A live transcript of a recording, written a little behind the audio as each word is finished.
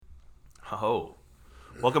Aho.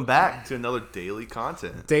 Welcome back to another daily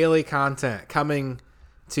content. Daily content coming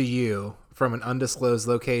to you from an undisclosed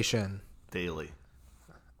location Daily.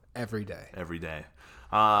 every day. Every day.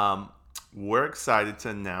 We're excited to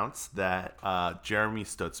announce that Jeremy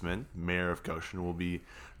Stutzman, Mayor of Goshen, will be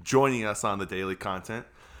joining us on the daily content.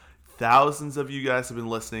 Thousands of you guys have been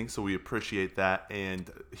listening, so we appreciate that. And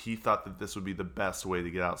he thought that this would be the best way to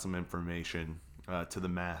get out some information to the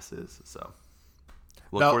masses. So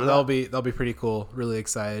That'll be pretty cool. Really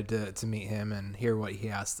excited to meet him and hear what he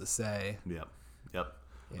has to say. Yep. Yeah.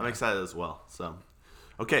 I'm excited as well. So,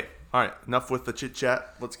 okay. All right. Enough with the chit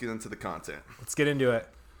chat. Let's get into the content. Let's get into it.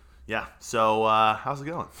 Yeah. So, how's it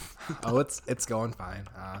going? It's going fine.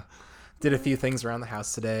 Did a few things around the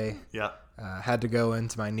house today. Yeah. Had to go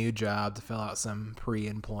into my new job to fill out some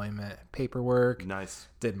pre-employment paperwork. Nice.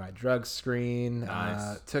 Did my drug screen.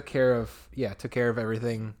 Nice. Took care of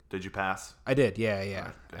everything. Did you pass? I did. Yeah.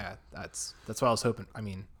 Right, Yeah. That's what I was hoping. I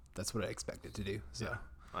mean, that's what I expected to do. So.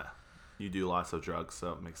 Yeah. You do lots of drugs,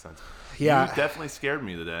 so it makes sense. Yeah. You definitely scared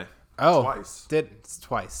me today. Oh, twice.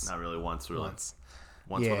 Twice. Not really once, really. Once.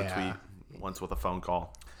 Once with a tweet, once with a phone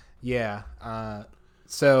call. Yeah.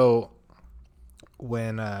 So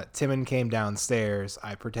when Timon came downstairs,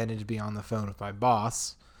 I pretended to be on the phone with my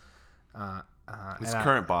boss. His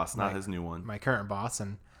current boss, not his new one. My current boss,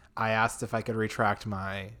 and I asked if I could retract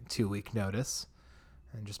my 2-week notice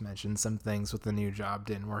and just mentioned some things with the new job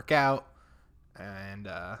didn't work out and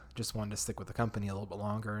just wanted to stick with the company a little bit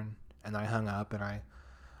longer. And I hung up and I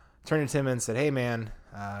turned to Tim and said, "Hey, man,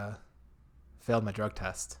 failed my drug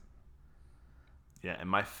test." Yeah, and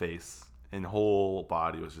my face and whole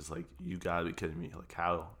body was just like, you gotta be kidding me. Like,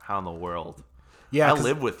 how in the world? Yeah, I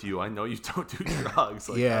live with you. I know you don't do drugs.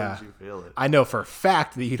 Like, yeah. How did you fail it? I know for a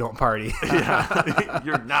fact that you don't party. Yeah,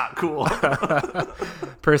 you're not cool.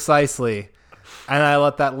 Precisely. And I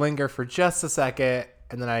let that linger for just a second,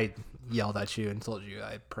 and then I yelled at you and told you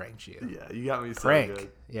I pranked you. Yeah, you got me so Prank.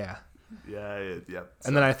 good. Yeah. Yeah.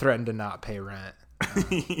 And then I threatened to not pay rent.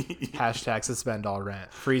 Hashtag suspend all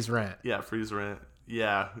rent. Freeze rent. Yeah, freeze rent.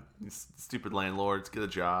 Yeah, stupid landlords, get a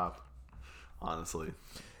job. Honestly.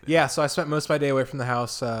 Yeah, so I spent most of my day away from the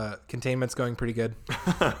house. Containment's going pretty good.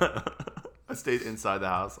 I stayed inside the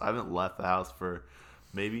house. I haven't left the house for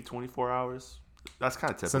maybe 24 hours. That's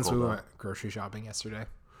kind of typical. Since we went grocery shopping yesterday.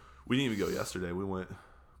 We didn't even go yesterday. We went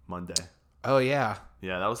Monday. Oh, yeah.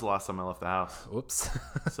 Yeah, that was the last time I left the house. Whoops.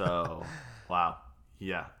 So, wow.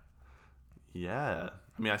 Yeah. I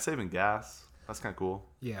mean, I save in gas. That's kind of cool.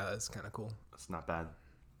 Yeah, that's kind of cool. That's not bad.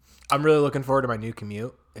 I'm really looking forward to my new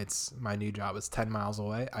commute. My new job is 10 miles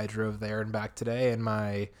away. I drove there and back today, and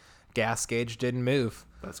my gas gauge didn't move.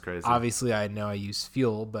 That's crazy. Obviously, I know I use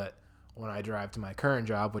fuel, but when I drive to my current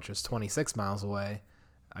job, which is 26 miles away,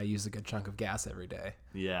 I use a good chunk of gas every day.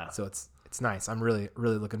 Yeah. So it's nice. I'm really,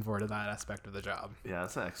 really looking forward to that aspect of the job. Yeah,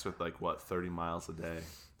 that's an extra, 30 miles a day.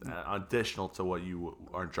 Additional to what you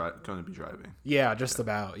are going to be driving. Yeah, just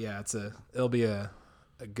about. Yeah, it'll be a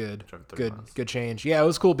good miles. change. Yeah, it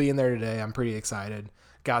was cool being there today. I'm pretty excited.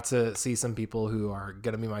 Got to see some people who are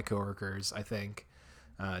going to be my coworkers, I think,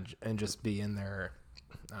 and just be in their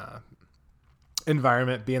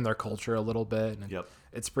environment, be in their culture a little bit. And Yep.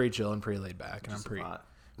 It's pretty chill and pretty laid back, and Just I'm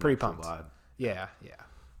pretty pumped. Vibe. Yeah.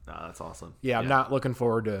 No, that's awesome. Yeah, I'm not looking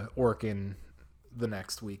forward to working the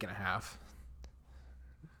next week and a half.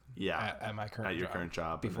 Yeah, at my current your current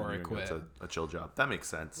job before I quit. It's a chill job. That makes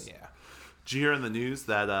sense. Yeah. Did you hear in the news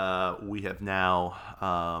that we have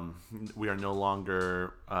now we are no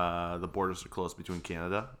longer the borders are closed between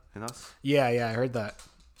Canada and us? Yeah, I heard that.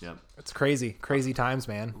 Yep. It's crazy times,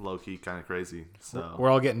 man. Low key, kind of crazy. So We're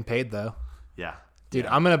all getting paid though. yeah, Dude,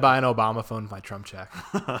 I'm gonna buy an Obama phone with my Trump check.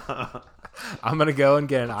 I'm gonna go and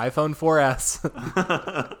get an iPhone 4S.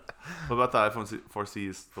 What about the iPhone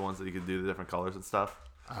 4Cs, the ones that you can do the different colors and stuff?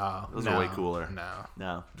 Oh, Those are way cooler.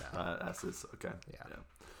 No. S's. Okay. Yeah.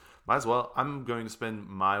 Might as well. I'm going to spend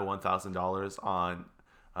my $1,000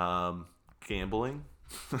 on gambling.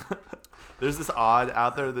 There's this odd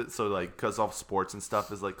out there that because all sports and stuff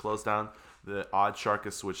is closed down, the Odd Shark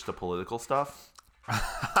has switched to political stuff.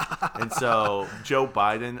 And so Joe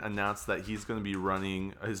Biden announced that he's going to be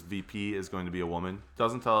running. His VP is going to be a woman.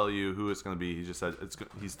 Doesn't tell you who it's going to be. He just said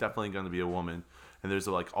he's definitely going to be a woman. And there's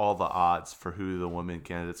all the odds for who the woman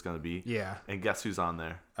candidate's going to be. Yeah. And guess who's on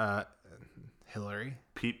there? Hillary.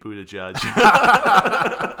 Pete Buttigieg.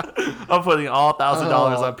 I'm putting all $1,000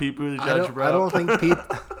 on Pete Buttigieg, bro. I don't think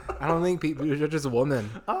Pete Buttigieg is a woman.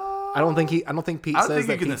 I don't think Pete I don't says think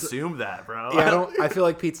that you can Pete's, assume that, bro. Yeah, I feel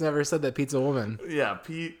like Pete's never said that Pete's a woman. Yeah,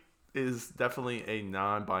 Pete is definitely a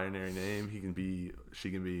non-binary name.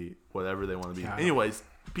 She can be whatever they want to be. Yeah. Anyways,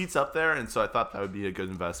 Pete's up there, and so I thought that would be a good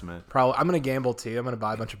investment. Probably. I'm gonna gamble too. I'm gonna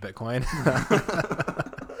buy a bunch of Bitcoin.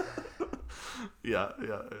 Yeah.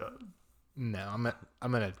 No,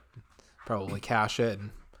 I'm gonna probably cash it and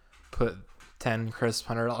put 10 crisp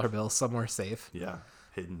 $100 bills somewhere safe, Yeah,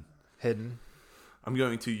 hidden. hidden. I'm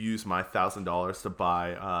going to use my $1,000 to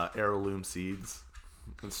buy heirloom seeds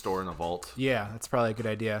and store in a vault. Yeah, that's probably a good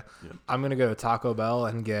idea. Yep. I'm gonna go to Taco Bell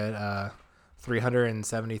and get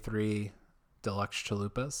 373 deluxe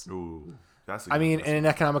chalupas. Ooh, that's. A I good mean, in investment. an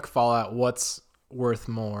economic fallout, what's worth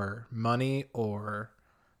more, money or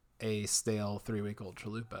a stale 3-week-old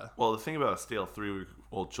chalupa? Well, the thing about a stale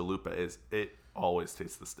 3-week-old chalupa is it always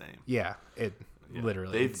tastes the same. Yeah, it Yeah.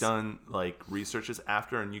 literally. They've it's- done like researches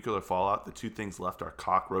after a nuclear fallout. The two things left are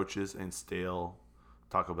cockroaches and stale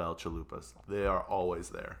Taco Bell chalupas. They are always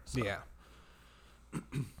there. So, Yeah,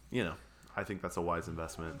 you know, I think that's a wise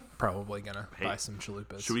investment. probably gonna Hey, buy some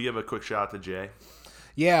chalupas. Should we give a quick shout out to Jay?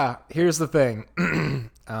 Yeah, here's the thing.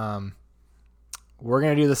 We're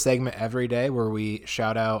going to do the segment every day where we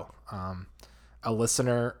shout out a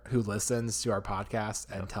listener who listens to our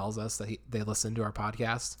podcast and tells us that they listen to our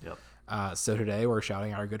podcast. Yep. So today we're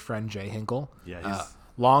shouting out our good friend Jay Hinkle. Yeah, he's-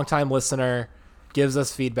 Longtime listener, gives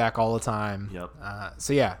us feedback all the time. Yep.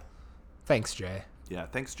 So yeah, thanks, Jay. Yeah,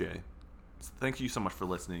 thanks, Jay. Thank you so much for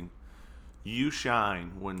listening. You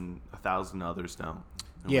shine when 1,000 others don't.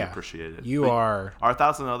 And we Yeah, appreciate it. you But are Our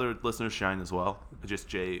 1,000 other listeners shine as well. Just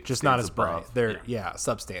Jay. just not stands as bright. above. They're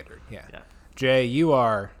substandard. Yeah. Yeah. Jay, you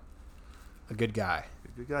are a good guy.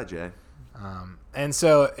 Good guy, Jay. And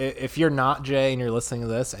so if you're not Jay and you're listening to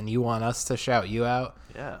this and you want us to shout you out,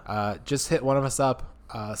 Yeah. just hit one of us up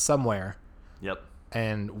somewhere Yep.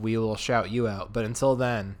 and we will shout you out. But until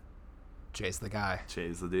then, Jay's the guy.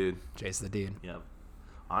 Jay's the dude. Jay's the dude. Yep.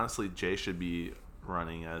 Honestly, Jay should be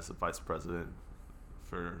running as a vice president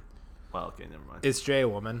for. Well, okay, never mind. Is Jay a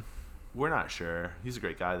woman? We're not sure. He's a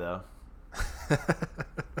great guy, though.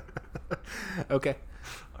 Okay.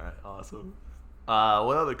 All right, awesome.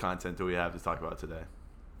 What other content do we have to talk about today?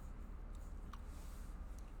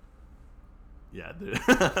 Yeah, dude.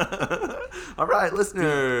 All right,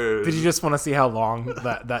 listeners. Did you just want to see how long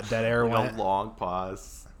that dead air like went? a long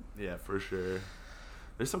pause? Yeah, for sure.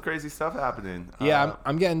 There's some crazy stuff happening. Yeah,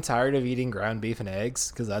 I'm getting tired of eating ground beef and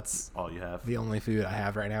eggs because that's all you have. the only food I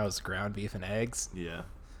have right now is ground beef and eggs Yeah.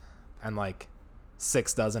 and like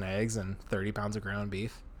 6 dozen eggs and 30 pounds of ground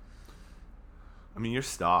beef. I mean, you're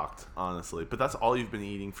stocked, honestly, but that's all you've been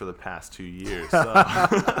eating for the past 2 years. So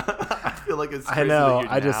I feel like it's crazy I know. that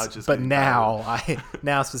you're I now just but getting now tired.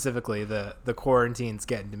 now specifically the quarantine's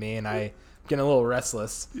getting to me and I getting a little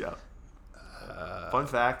restless. Yeah. Fun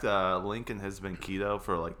fact: Lincoln has been keto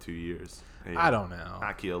for like 2 years. I don't know.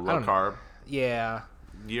 Not keto, I low don't- carb. Yeah.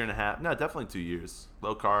 Year and a half. No, definitely 2 years.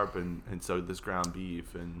 Low carb and so this ground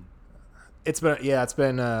beef and It's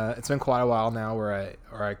been quite a while now where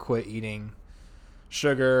I quit eating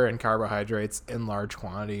sugar and carbohydrates in large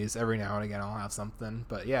quantities. Every now and again I'll have something.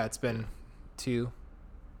 But yeah, it's been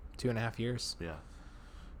 2.5 years. yeah,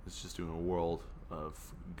 it's just doing a world of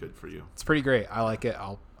good for you. It's pretty great. I like it.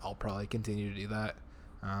 I'll probably continue to do that.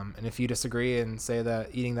 And if you disagree and say that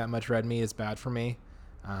eating that much red meat is bad for me,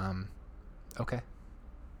 okay,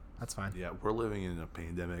 that's fine. Yeah, we're living in a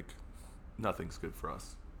pandemic. Nothing's good for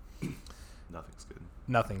us. Nothing's good.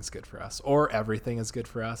 Nothing's good for us, or everything is good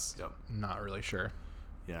for us. Yep. Not really sure.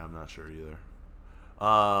 Yeah, I'm not sure either.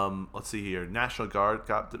 Let's see here. National Guard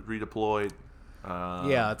got redeployed.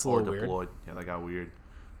 Yeah, that's a or little weird. deployed. Yeah, that got weird.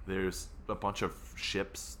 There's a bunch of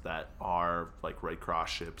ships that are like Red Cross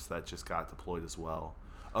ships that just got deployed as well.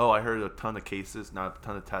 Oh, I heard a ton of cases, not a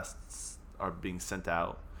ton of tests are being sent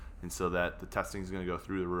out, and so that the testing is going to go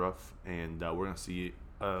through the roof, and we're going to see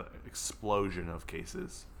an explosion of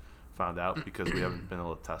cases found out because we haven't been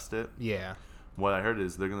able to test it. Yeah. What I heard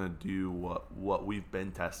is they're gonna do what we've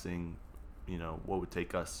been testing. You know, what would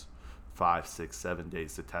take us 5, 6, 7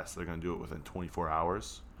 days to test. They're gonna do it within 24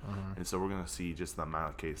 hours, and so we're gonna see just the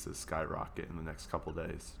amount of cases skyrocket in the next couple of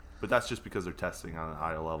days. But that's just because they're testing on a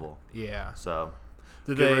higher level. Yeah. So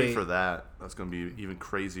Did get they? ready for that. That's gonna be even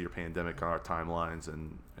crazier pandemic on our timelines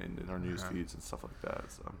and in our news feeds and stuff like that.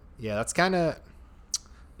 So Yeah, that's kind of.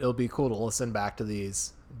 It'll be cool to listen back to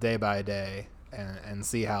these day by day and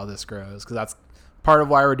see how this grows, because that's part of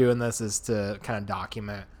why we're doing this, is to kind of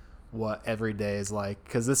document what every day is like,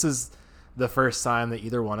 because this is the first time that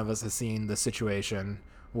either one of us has seen the situation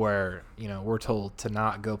where, you know, we're told to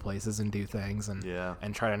not go places and do things and Yeah.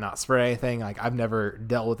 and try to not spread anything. Like, I've never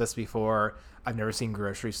dealt with this before. I've never seen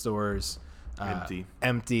grocery stores empty.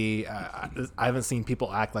 I haven't seen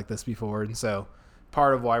people act like this before, and so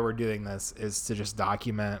part of why we're doing this is to just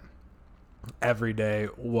document every day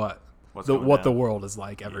what What's the going down. world is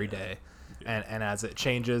like every day. And as it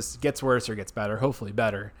changes, gets worse or gets better, hopefully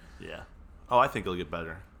better. Yeah. Oh, I think it'll get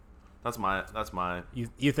better. That's my.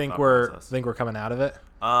 You think thought process. we're coming out of it?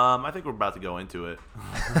 I think we're about to go into it,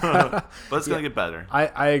 but it's gonna get better.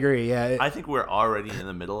 I agree. Yeah. I think we're already in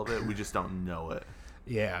the middle of it. We just don't know it.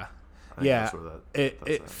 Yeah. I think Yeah. that's where It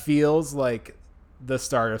that's feels like the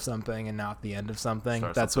start of something and not the end of something.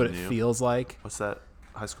 Start That's something what it new. feels like. What's that?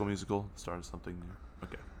 High School Musical started something new.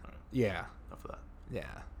 Okay. All right. Yeah. Enough of that. Yeah.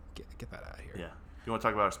 Get that out of here. Yeah. You want to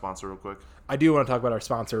talk about our sponsor real quick? I do want to talk about our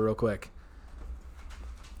sponsor real quick.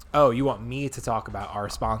 Oh, you want me to talk about our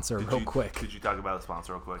sponsor real quick? Could you talk about the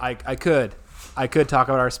sponsor real quick? I could. I could talk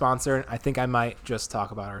about our sponsor. I think I might just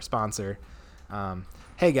talk about our sponsor.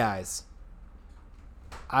 Hey, guys.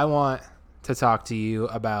 I want to talk to you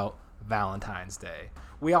about Valentine's Day.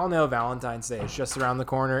 We all know Valentine's Day is just around the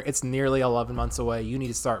corner. It's nearly 11 months away. You need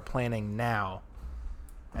to start planning now.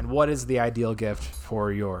 And what is the ideal gift for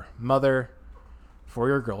your mother, for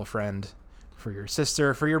your girlfriend, for your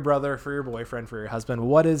sister, for your brother, for your boyfriend, for your husband?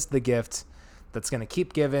 What is the gift that's going to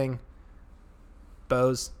keep giving?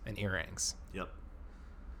 Bows and earrings. Yep.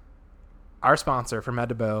 Our sponsor from Head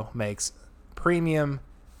to Bow makes premium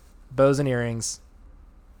bows and earrings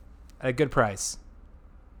at a good price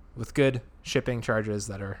with good shipping charges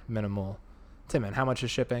that are minimal. Timon, how much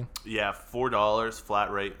is shipping? Yeah, $4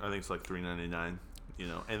 flat rate. I think it's like $3.99.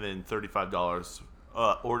 And then $35.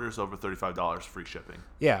 Orders over $35 free shipping.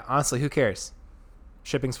 Yeah, honestly, who cares?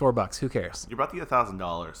 Shipping's $4. Who cares? You're about to get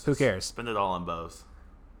 $1,000. Who cares? Spend it all on bows.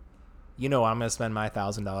 You know what I'm going to spend my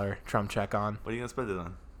 $1,000 Trump check on? What are you gonna spend it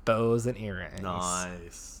on? Bows and earrings.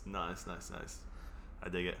 Nice. I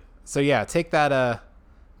dig it. So yeah, take that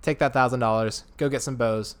 $1,000. Go get some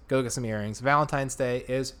bows. Go get some earrings. Valentine's Day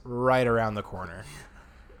is right around the corner.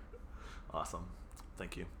 Awesome.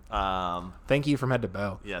 Thank you. Thank you from Head to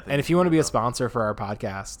Bow. Yeah, thank and you if you from want to Head be to a Bow. sponsor for our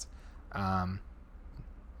podcast,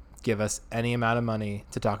 give us any amount of money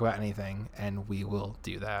to talk about anything, and we will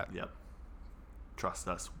do that. Yep. Trust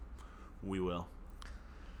us. We will.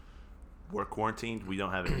 We're quarantined. We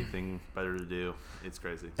don't have anything better to do. It's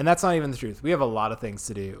crazy. And that's not even the truth. We have a lot of things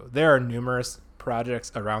to do. There are numerous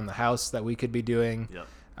projects around the house that we could be doing.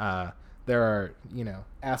 Yep. There are,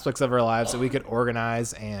 aspects of our lives that we could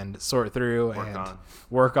organize and sort through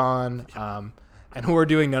work on. And we're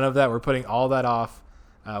doing none of that. We're putting all that off.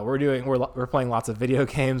 We're playing lots of video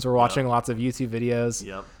games. We're watching lots of YouTube videos.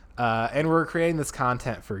 Yep. And we're creating this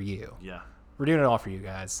content for you. Yeah. We're doing it all for you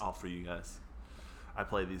guys. All for you guys. I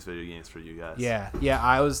play these video games for you guys. Yeah.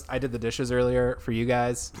 I did the dishes earlier for you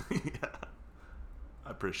guys. Yeah.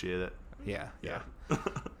 I appreciate it. Yeah.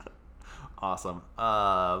 Awesome.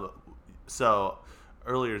 So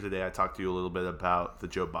earlier today, I talked to you a little bit about the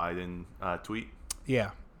Joe Biden tweet.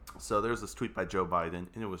 Yeah. So there's this tweet by Joe Biden,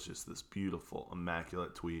 and it was just this beautiful,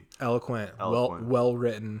 immaculate tweet. Eloquent. Well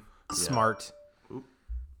written, smart.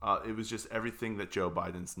 It was just everything that Joe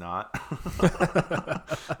Biden's not.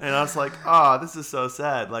 And I was like, this is so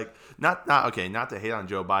sad. Like, not to hate on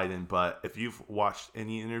Joe Biden, but if you've watched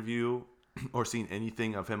any interview or seen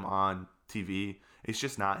anything of him on TV, it's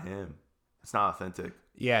just not him. It's not authentic.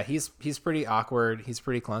 Yeah, he's pretty awkward. He's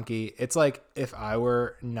pretty clunky. It's like if I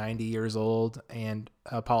were 90 years old and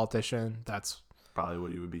a politician, that's Probably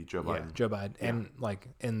what you would be, Joe Biden. Yeah, Joe Biden. Yeah. And like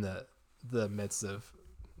in the midst of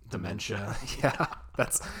dementia. Yeah,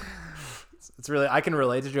 it's really, I can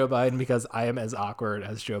relate to Joe Biden because I am as awkward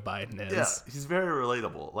as Joe Biden is. Yeah, he's very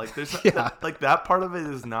relatable. Like there's like that part of it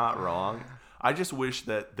is not wrong. I just wish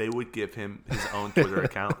that they would give him his own Twitter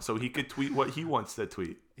account so he could tweet what he wants to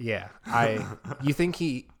tweet. Yeah. You think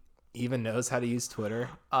he even knows how to use Twitter?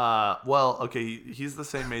 Well, okay, he's the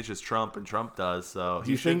same age as Trump, and Trump does. So Do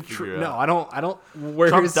you think? No, I I don't.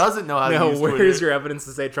 Trump doesn't know how to use Twitter. Where's your evidence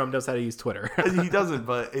to say Trump knows how to use Twitter? He doesn't,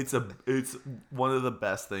 but it's one of the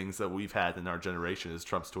best things that we've had in our generation is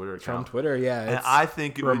Trump's Twitter account. Trump Twitter, yeah. And I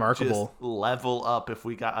think it remarkable. would just level up if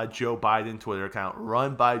we got a Joe Biden Twitter account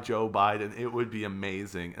run by Joe Biden. It would be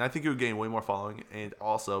amazing, and I think it would gain way more following, and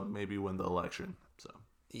also maybe win the election. So.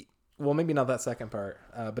 Well, maybe not that second part,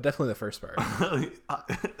 but definitely the first part.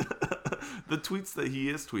 The tweets that he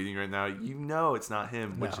is tweeting right now, it's not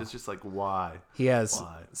him, which is just like, why? He has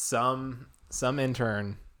some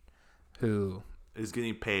intern who is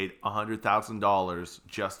getting paid $100,000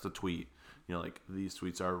 just to tweet. Like these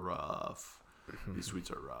tweets are rough. These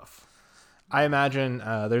tweets are rough. I imagine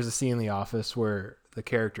there's a scene in The Office where the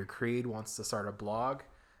character Creed wants to start a blog.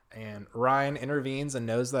 And Ryan intervenes and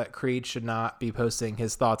knows that Creed should not be posting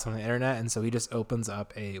his thoughts on the internet. And so he just opens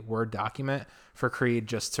up a Word document for Creed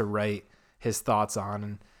just to write his thoughts on.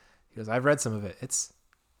 And he goes, I've read some of it. It's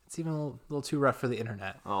it's even a little too rough for the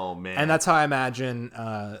internet. Oh man. And that's how I imagine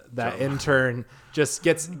that intern just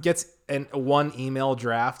gets one email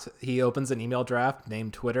draft. He opens an email draft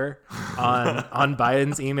named Twitter on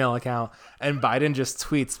Biden's email account, and Biden just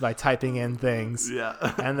tweets by typing in things. Yeah.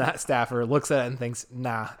 And that staffer looks at it and thinks,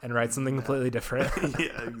 nah, and writes something completely different.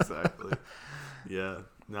 Yeah, exactly. Yeah.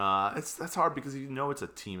 Nah, that's hard because it's a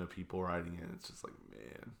team of people writing it. It's just like,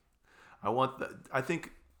 man. I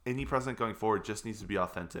think any president going forward just needs to be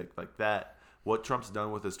authentic. Like that, what Trump's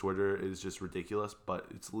done with his Twitter is just ridiculous, but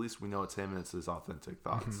at least we know it's him and it's his authentic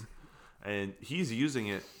thoughts. Mm-hmm. And he's using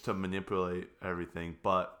it to manipulate everything.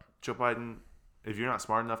 But Joe Biden, if you're not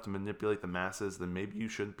smart enough to manipulate the masses, then maybe you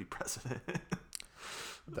shouldn't be president.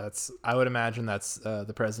 I would imagine that's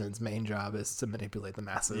the president's main job is to manipulate the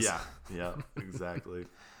masses. Yeah, exactly.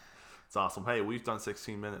 It's awesome. Hey, we've done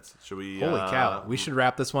 16 minutes. Should we? Holy cow! We should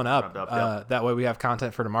wrap this one up. Yep. That way we have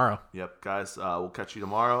content for tomorrow. Yep, guys. We'll catch you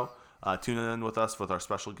tomorrow. Tune in with us with our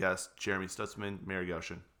special guest, Jeremy Stutzman, Mary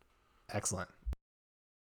Goshen. Excellent.